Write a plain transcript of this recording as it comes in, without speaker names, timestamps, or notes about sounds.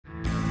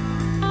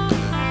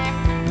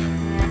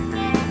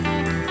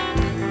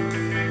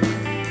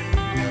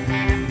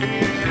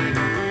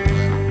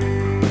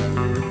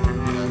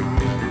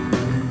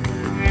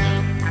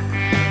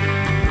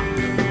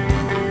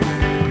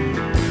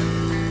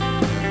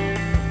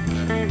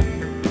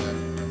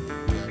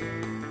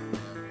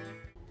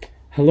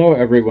Hello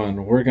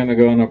everyone, we're going to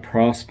go on a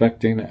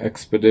prospecting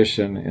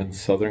expedition in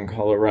southern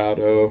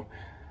Colorado.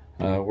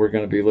 We're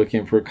going to be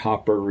looking for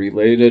copper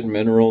related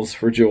minerals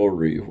for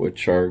jewelry,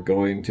 which are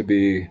going to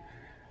be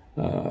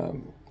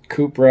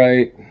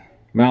cuprite,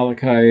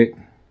 malachite,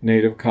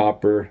 native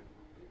copper,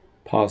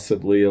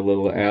 possibly a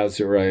little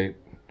azurite.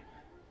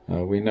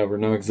 We never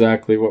know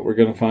exactly what we're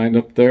going to find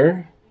up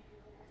there.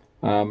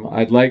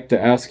 I'd like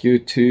to ask you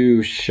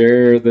to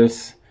share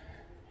this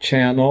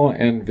channel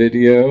and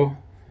video.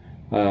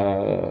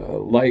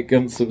 Like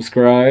and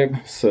subscribe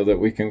so that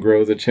we can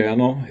grow the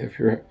channel. If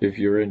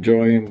you're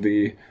enjoying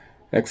the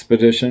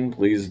expedition,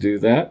 please do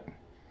that.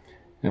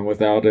 And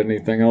without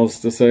anything else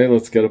to say,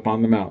 let's get up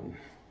on the mountain.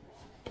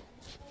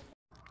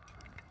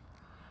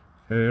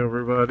 Hey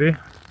everybody,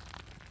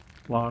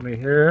 Lonny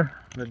here.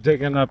 We're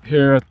digging up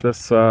here at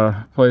this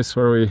place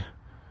where we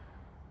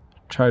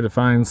try to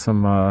find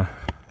some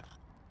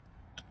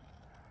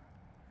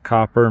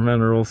copper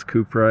minerals,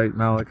 cuprite,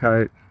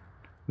 malachite,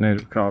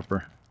 native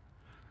copper.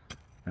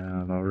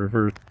 And I'll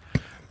revert.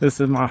 This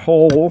is my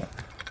hole.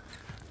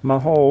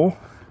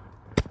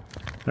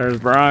 There's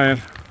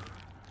Brian.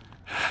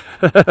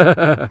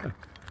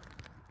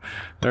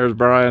 There's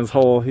Brian's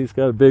hole. He's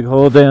got a big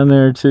hole down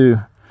there too.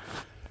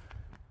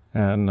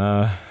 And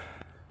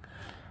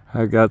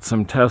I've got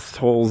some test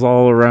holes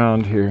all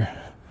around here.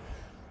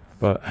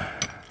 But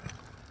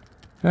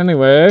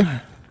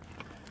anyway,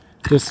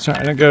 just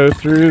trying to go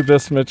through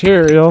this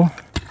material.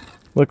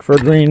 Look for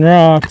green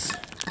rocks.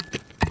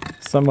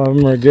 Some of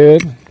them are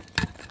good,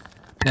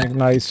 make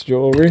nice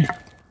jewelry,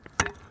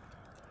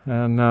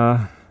 and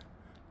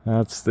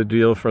that's the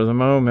deal for the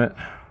moment.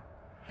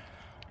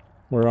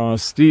 We're on a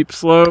steep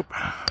slope.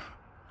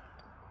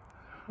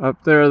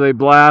 Up there they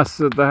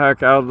blasted the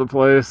heck out of the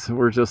place.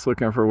 We're just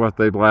looking for what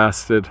they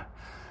blasted.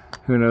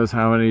 Who knows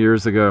how many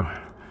years ago?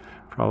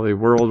 Probably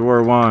World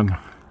War I.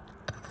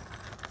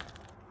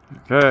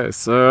 Okay,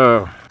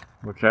 so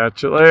we'll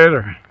catch you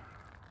later.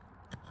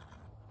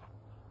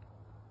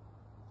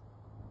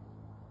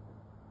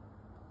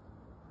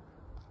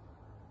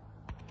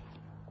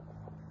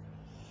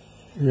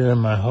 Here in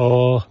my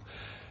hole,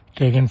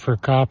 digging for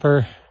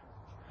copper,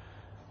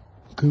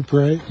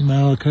 cuprite, and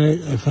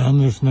malachite. I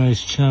found this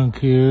nice chunk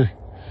here.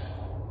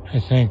 I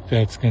think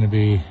that's going to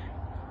be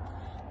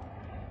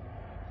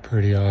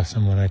pretty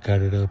awesome when I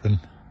cut it open.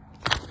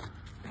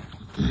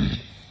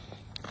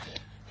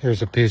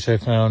 Here's a piece I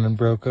found and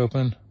broke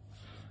open.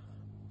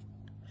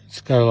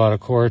 It's got a lot of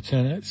quartz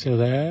in it, so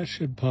that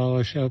should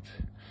polish up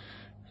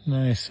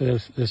nice.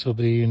 This will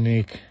be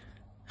unique.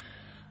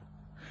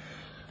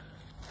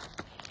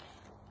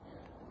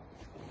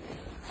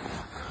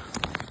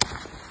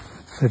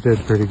 It did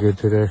pretty good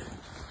today.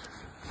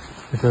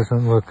 It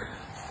doesn't look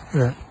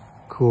that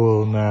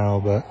cool now,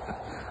 but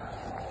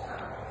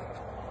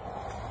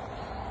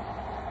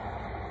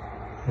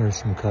there's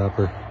some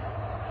copper.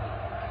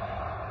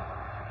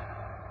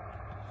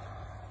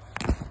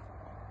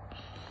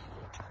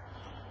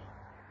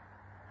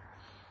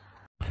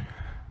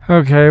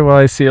 Okay, well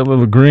I see a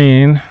little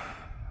green.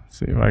 Let's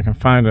see if I can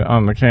find it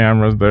on the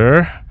cameras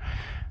there.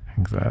 I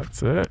think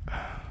that's it.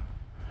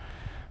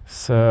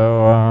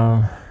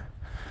 So,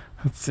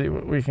 let's see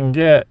what we can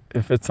get.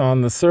 If it's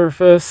on the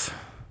surface,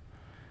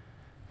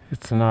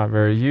 it's not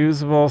very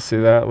usable. See,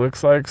 that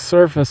looks like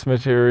surface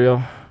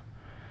material.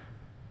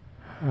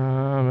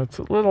 It's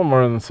a little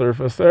more than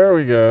surface. There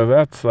we go.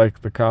 That's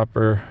like the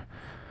copper,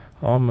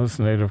 almost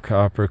native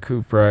copper,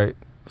 cuprite.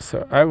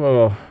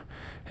 So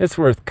it's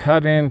worth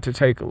cutting to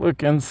take a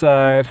look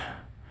inside.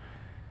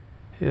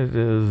 It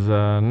is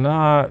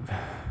not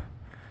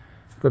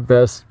the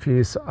best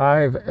piece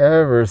I've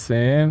ever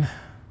seen,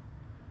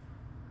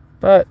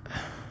 but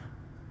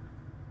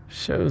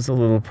shows a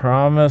little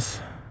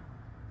promise.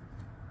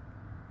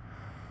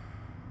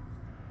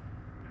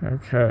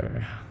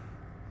 Okay,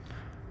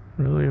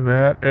 really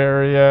that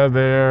area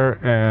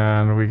there,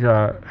 and we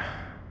got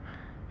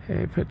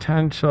a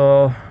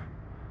potential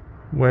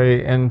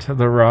way into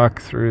the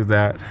rock through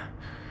that,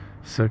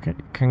 so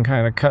can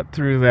kind of cut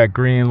through that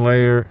green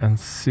layer and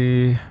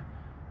see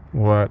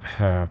what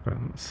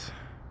happens.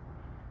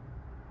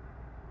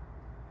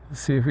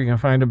 See if we can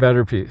find a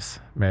better piece.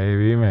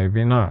 Maybe,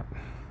 maybe not.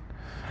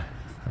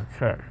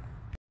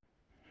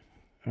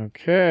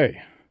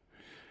 Okay.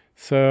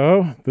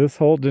 So this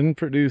hole didn't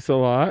produce a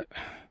lot.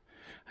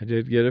 I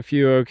did get a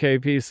few okay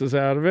pieces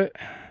out of it.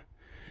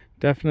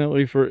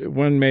 Definitely for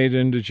when made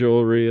into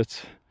jewelry,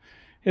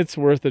 it's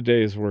worth a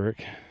day's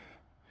work.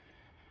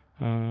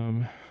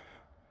 You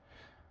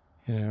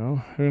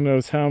know, who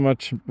knows how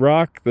much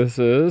rock this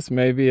is?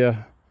 Maybe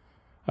a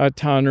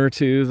ton or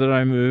two that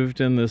I moved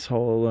in this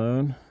hole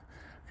alone.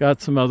 Got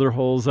some other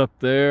holes up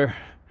there.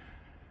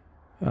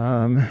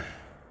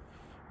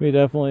 We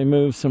definitely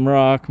moved some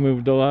rock,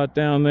 moved a lot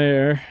down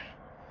there.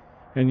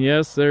 And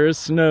yes, there is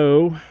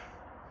snow.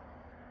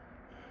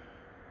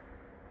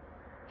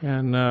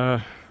 And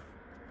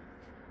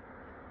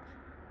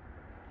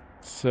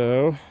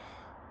so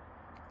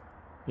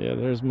yeah,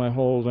 there's my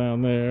hole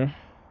down there.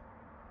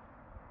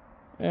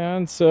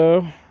 And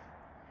so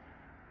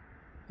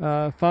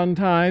Fun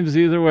times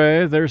either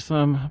way. There's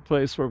some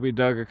place where we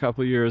dug a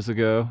couple years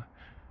ago,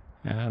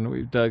 and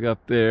we've dug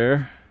up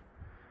there.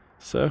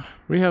 So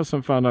we have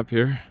some fun up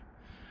here.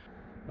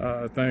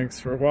 Thanks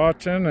for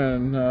watching,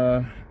 and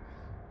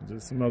do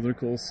some other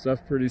cool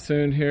stuff pretty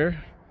soon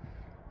here.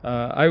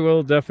 I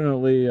will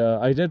definitely,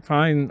 I did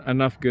find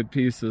enough good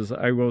pieces.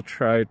 I will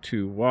try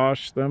to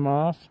wash them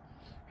off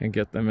and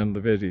get them in the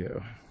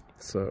video.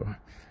 So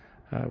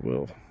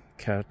we'll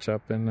catch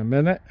up in a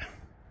minute.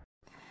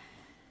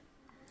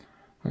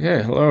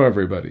 Okay, hello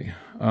everybody.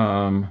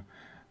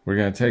 We're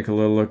going to take a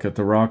little look at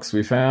the rocks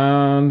we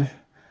found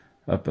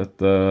up at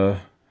the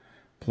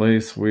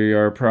place we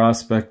are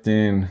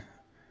prospecting.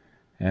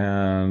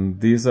 And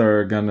these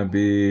are going to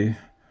be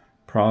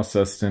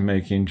processed in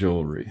making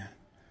jewelry.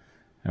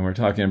 And we're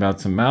talking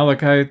about some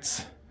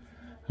malachites,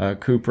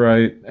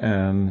 cuprite,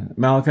 and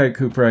malachite,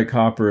 cuprite,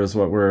 copper is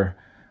what we're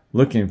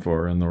looking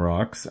for in the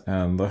rocks.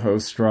 And the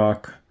host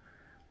rock,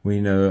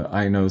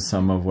 I know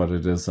some of what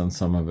it is and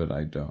some of it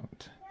I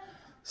don't.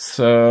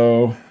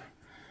 So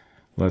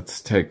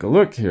let's take a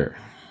look here.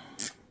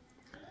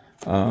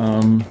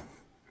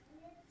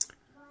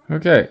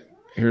 Okay,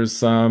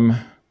 here's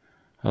a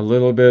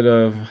little bit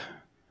of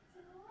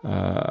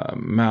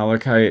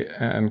malachite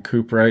and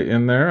cuprite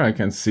in there. I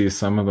can see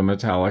some of the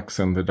metallics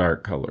and the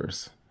dark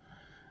colors.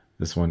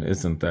 This one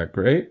isn't that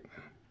great.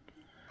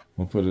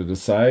 We'll put it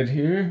aside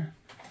here.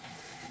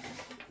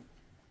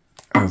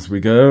 As we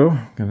go,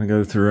 gonna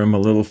go through them a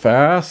little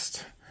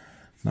fast,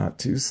 not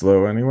too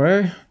slow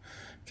anyway.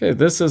 Okay,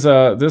 this is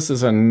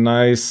a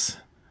nice,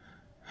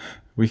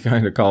 we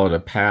kind of call it a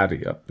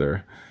patty up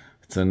there.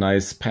 It's a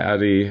nice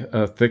patty,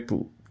 a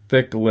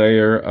thick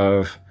layer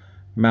of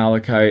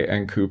malachite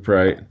and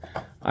cuprite.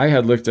 I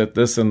had looked at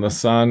this in the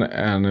sun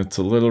and it's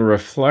a little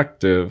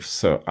reflective,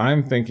 so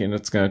I'm thinking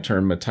it's going to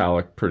turn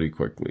metallic pretty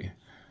quickly.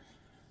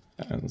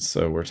 And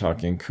so we're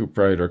talking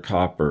cuprite or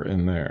copper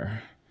in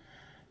there.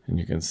 And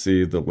you can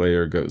see the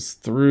layer goes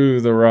through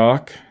the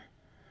rock,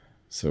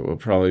 so it will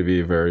probably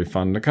be very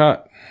fun to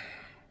cut.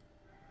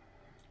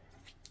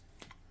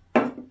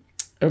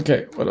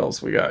 Okay, what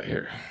else we got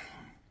here?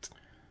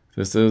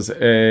 This is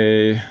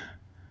a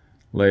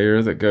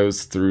layer that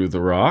goes through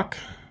the rock,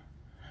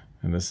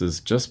 and this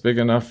is just big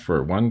enough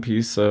for one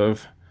piece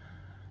of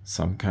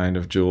some kind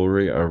of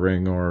jewelry, a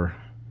ring or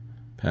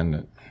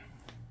pendant.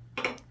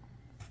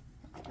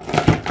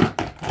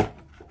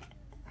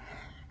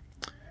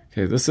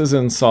 Okay, this is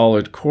in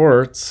solid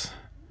quartz,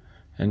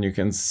 and you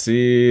can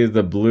see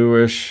the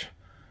bluish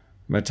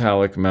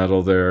metallic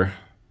metal there.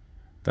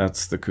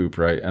 That's the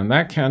cuprite, and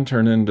that can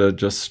turn into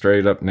just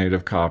straight up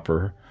native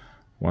copper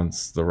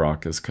once the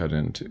rock is cut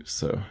into.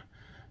 So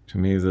to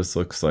me, this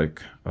looks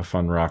like a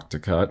fun rock to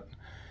cut.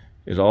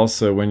 It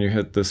also, when you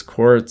hit this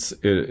quartz,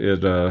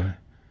 it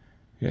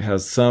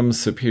has some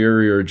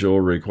superior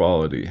jewelry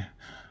quality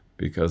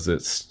because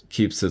it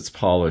keeps its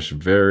polish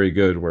very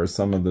good, where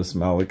some of this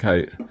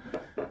malachite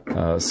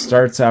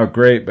starts out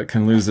great but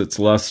can lose its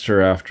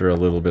luster after a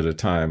little bit of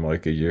time,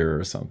 like a year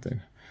or something.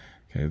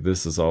 Okay,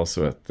 this is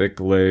also a thick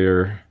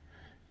layer,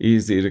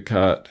 easy to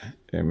cut.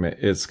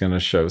 It's going to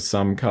show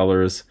some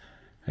colors.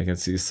 I can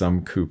see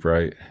some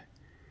cuprite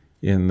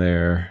in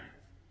there.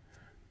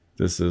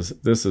 This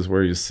is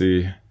where you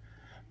see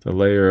the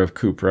layer of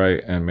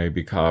cuprite and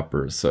maybe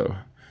copper. So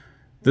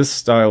this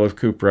style of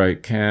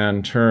cuprite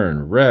can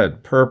turn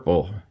red,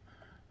 purple,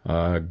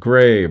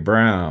 gray,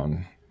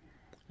 brown,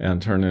 and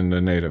turn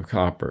into native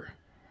copper.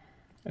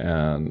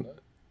 And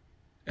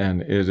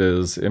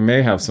it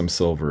may have some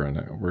silver in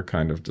it. We're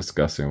kind of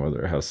discussing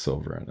whether it has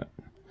silver in it.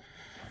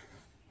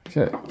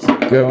 Okay,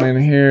 keep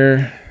going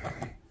here.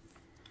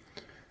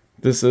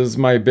 This is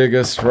my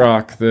biggest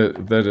rock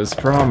that is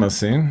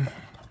promising.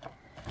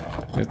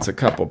 It's a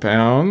couple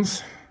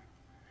pounds,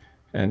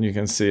 and you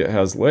can see it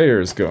has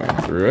layers going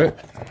through it.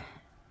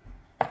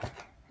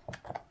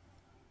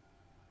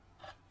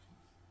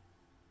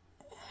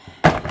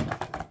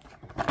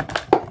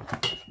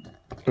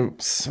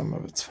 Oops, some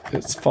of it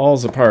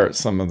falls apart,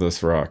 some of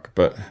this rock,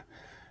 but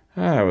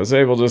I was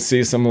able to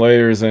see some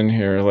layers in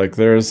here. Like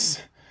there's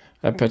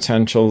a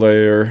potential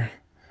layer.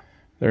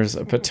 There's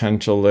a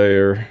potential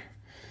layer.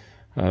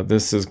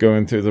 This is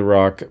going through the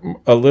rock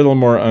a little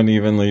more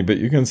unevenly, but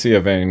you can see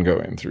a vein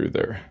going through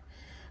there.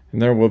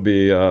 And there will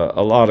be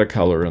a lot of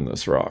color in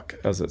this rock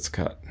as it's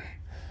cut.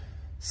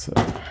 So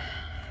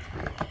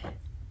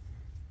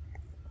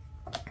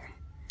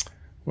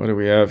what do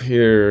we have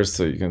here?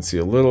 So you can see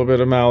a little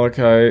bit of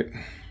malachite.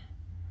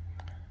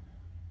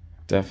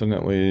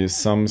 Definitely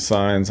some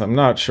signs. I'm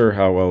not sure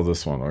how well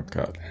this one will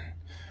cut,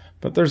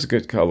 but there's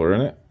good color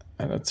in it,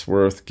 and it's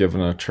worth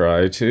giving a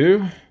try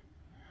too.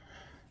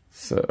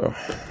 So,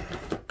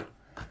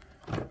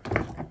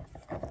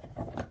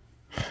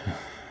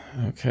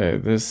 okay,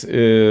 this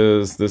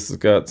has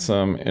got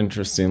some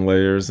interesting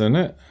layers in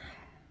it.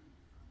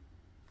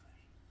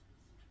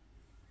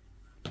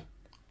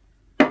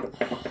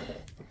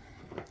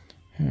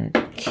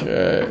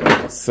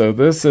 Okay, so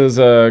this is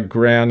a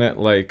granite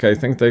lake. I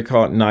think they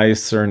call it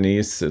gneiss or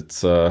gneiss.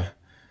 It's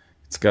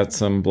It's got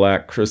some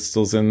black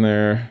crystals in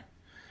there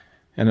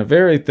and a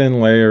very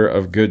thin layer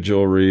of good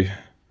jewelry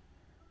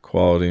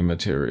quality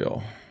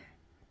material.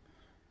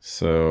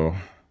 So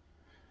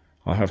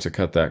I'll have to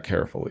cut that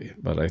carefully,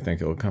 but I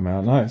think it'll come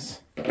out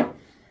nice.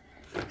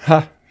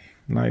 Ha!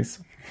 Nice.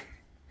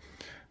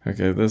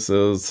 Okay, this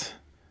is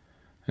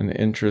an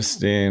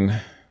interesting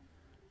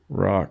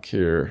rock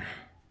here.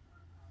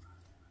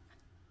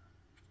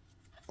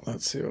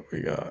 Let's see what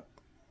we got.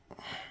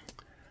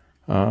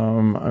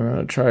 I'm going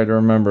to try to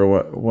remember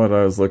what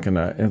I was looking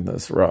at in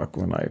this rock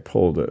when I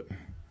pulled it.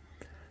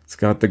 It's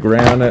got the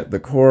granite, the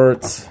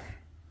quartz.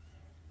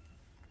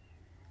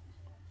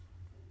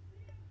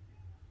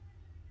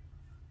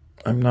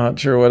 I'm not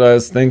sure what I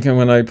was thinking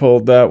when I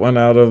pulled that one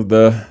out of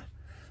the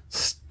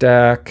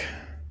stack,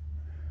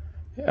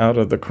 out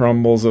of the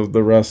crumbles of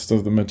the rest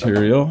of the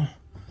material.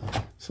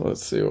 So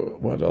let's see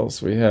what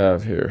else we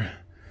have here.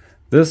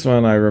 This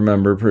one I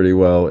remember pretty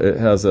well. It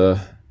has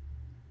a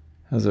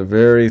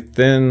very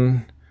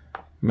thin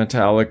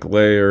metallic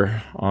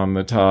layer on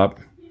the top,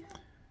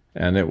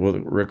 and it will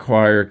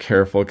require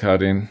careful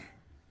cutting.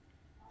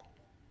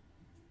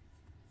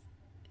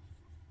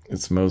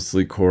 It's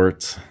mostly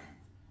quartz.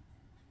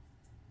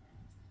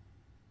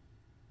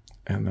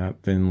 And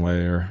that thin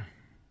layer.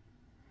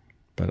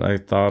 But I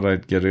thought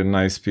I'd get a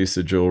nice piece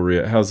of jewelry.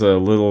 It has a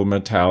little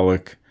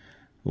metallic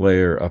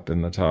layer up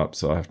in the top,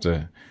 so I have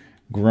to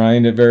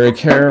grind it very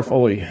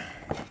carefully.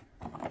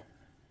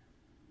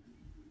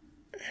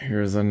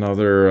 Here's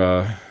another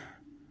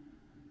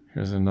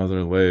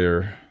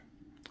layer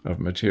of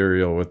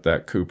material with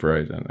that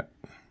cuprite in it.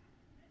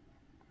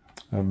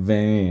 A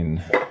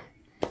vein.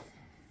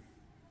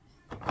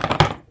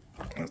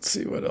 Let's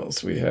see what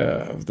else we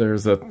have.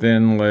 There's a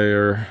thin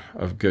layer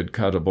of good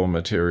cuttable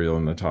material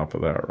in the top of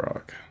that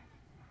rock.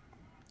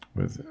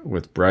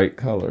 With bright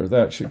color.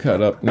 That should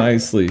cut up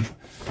nicely.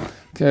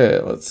 Okay,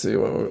 let's see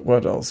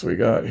what else we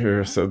got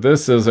here. So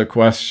this is a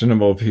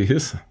questionable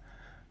piece.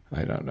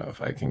 I don't know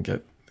if I can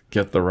get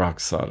the rock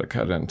saw to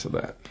cut into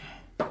that.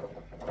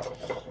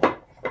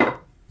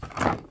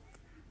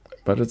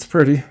 But it's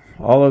pretty.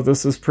 All of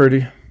this is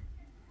pretty.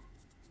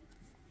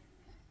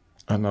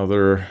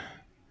 Another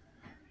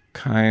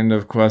kind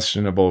of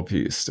questionable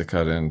piece to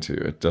cut into.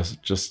 It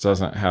just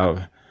doesn't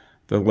have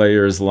the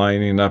layers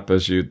lining up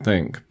as you'd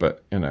think,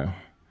 but you know,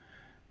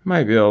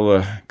 might be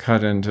able to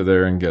cut into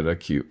there and get a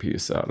cute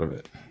piece out of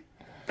it.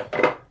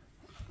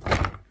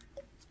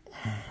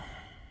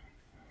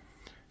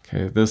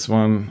 Okay, this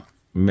one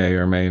may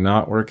or may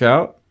not work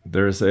out.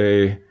 There's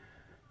a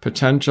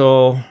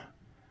potential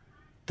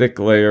thick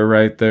layer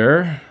right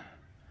there.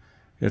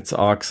 It's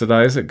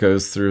oxidized. It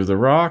goes through the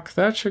rock.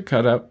 That should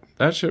cut up.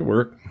 That should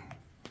work.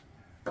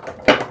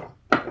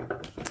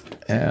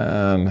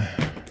 And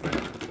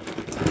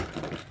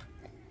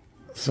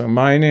so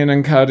mining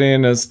and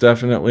cutting is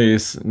definitely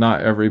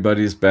not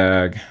everybody's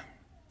bag.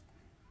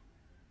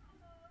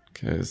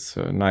 Okay,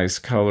 so nice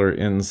color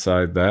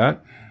inside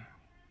that.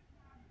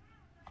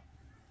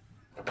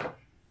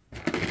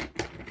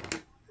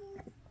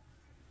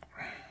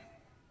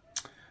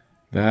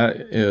 That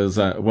is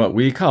what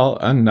we call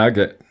a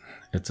nugget.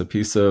 It's a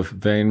piece of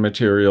vein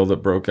material that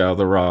broke out of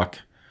the rock.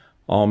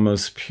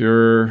 Almost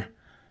pure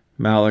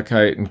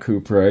malachite and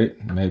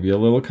cuprite, maybe a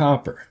little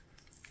copper.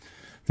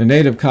 The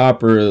native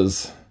copper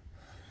is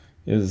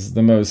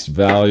the most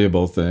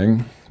valuable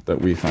thing that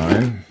we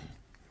find.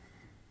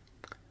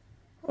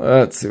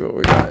 Let's see what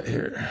we got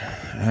here.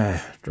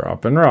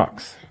 Dropping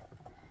rocks.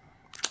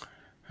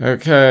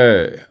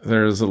 Okay,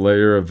 there's a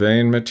layer of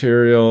vein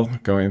material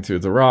going through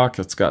the rock.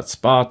 It's got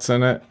spots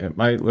in it. It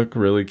might look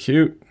really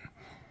cute.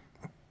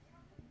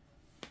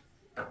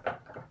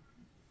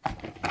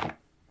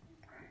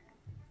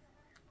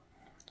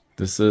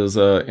 This is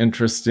an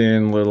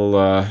interesting little,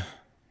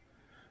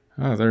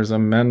 there's a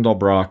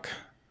Mandelbrot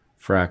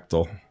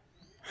fractal.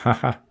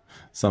 Haha,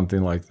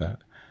 something like that.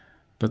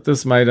 But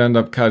this might end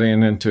up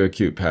cutting into a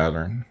cute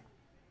pattern.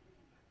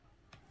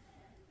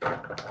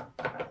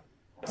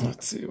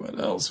 Let's see what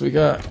else we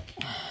got.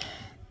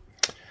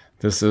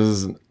 This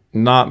is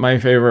not my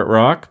favorite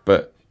rock,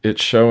 but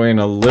it's showing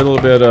a little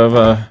bit of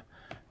a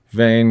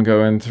vein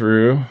going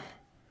through.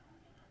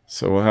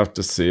 So we'll have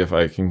to see if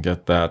I can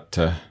get that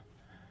to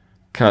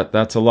cut.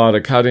 That's a lot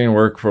of cutting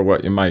work for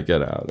what you might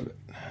get out of it.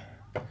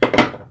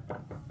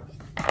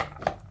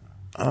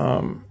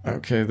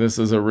 Okay, this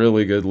is a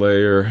really good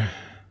layer.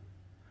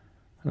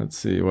 Let's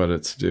see what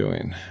it's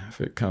doing. If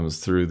it comes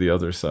through the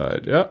other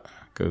side. Yep,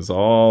 goes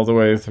all the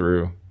way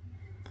through.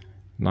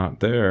 Not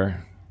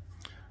there,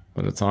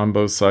 but it's on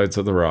both sides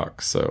of the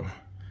rock. So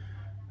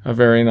a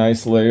very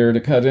nice layer to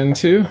cut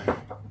into.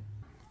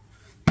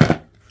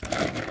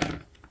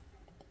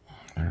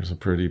 There's a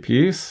pretty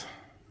piece.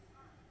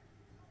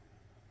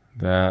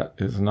 That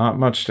is not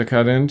much to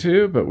cut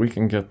into, but we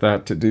can get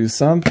that to do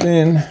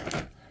something.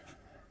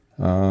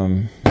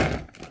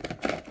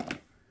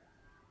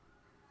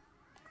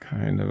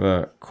 Kind of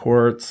a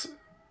quartz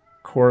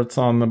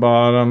on the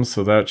bottom,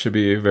 so that should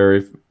be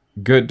very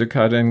good to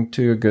cut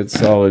into, a good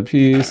solid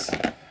piece.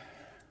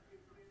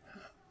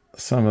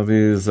 Some of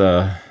these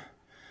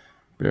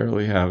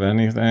barely have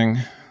anything.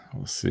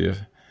 We'll see if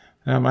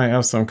that might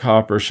have some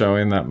copper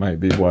showing. That might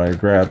be why I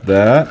grabbed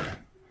that.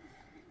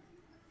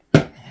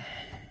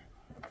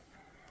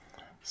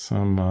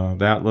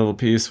 That little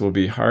piece will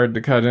be hard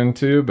to cut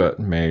into, but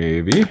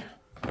maybe.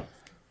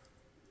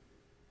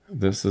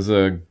 This is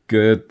a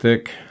good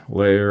thick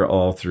layer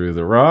all through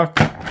the rock.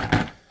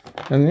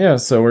 And yeah,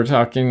 so we're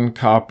talking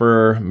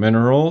copper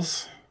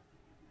minerals,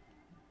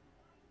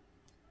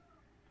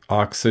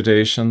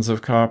 oxidations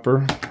of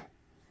copper.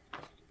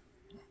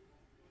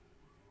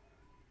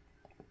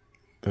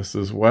 This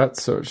is wet,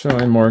 so it's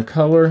showing more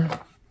color.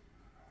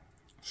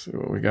 See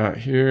what we got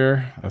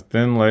here, a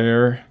thin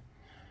layer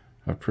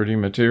of pretty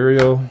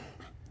material.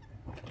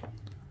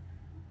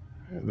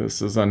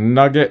 This is a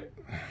nugget.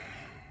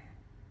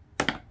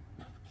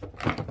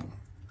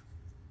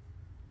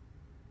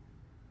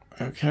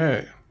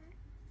 Okay,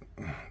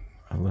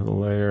 a little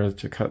layer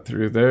to cut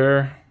through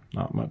there,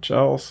 not much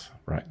else,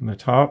 right in the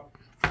top.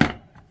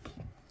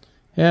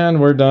 And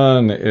we're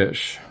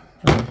done-ish.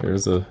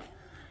 Here's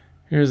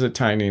a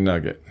tiny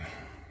nugget.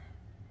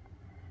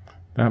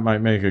 That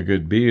might make a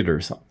good bead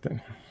or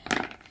something.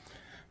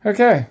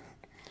 Okay,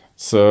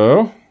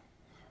 so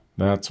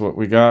that's what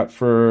we got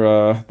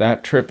for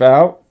that trip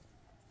out.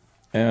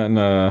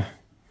 And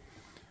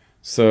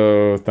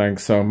so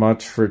thanks so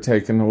much for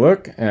taking a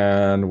look,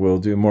 and we'll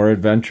do more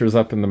adventures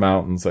up in the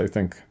mountains. I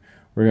think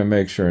we're going to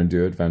make sure and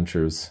do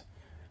adventures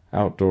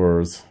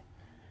outdoors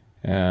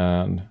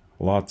and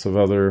lots of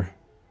other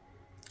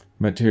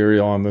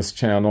material on this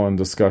channel and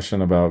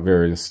discussion about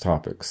various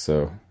topics.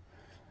 So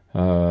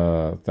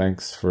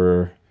thanks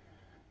for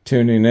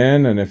tuning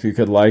in, and if you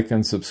could like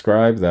and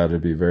subscribe, that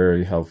would be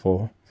very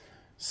helpful.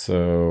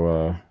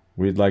 So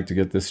we'd like to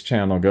get this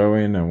channel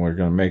going, and we're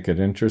going to make it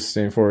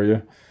interesting for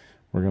you.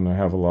 We're going to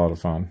have a lot of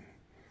fun.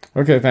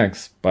 Okay,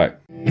 thanks. Bye.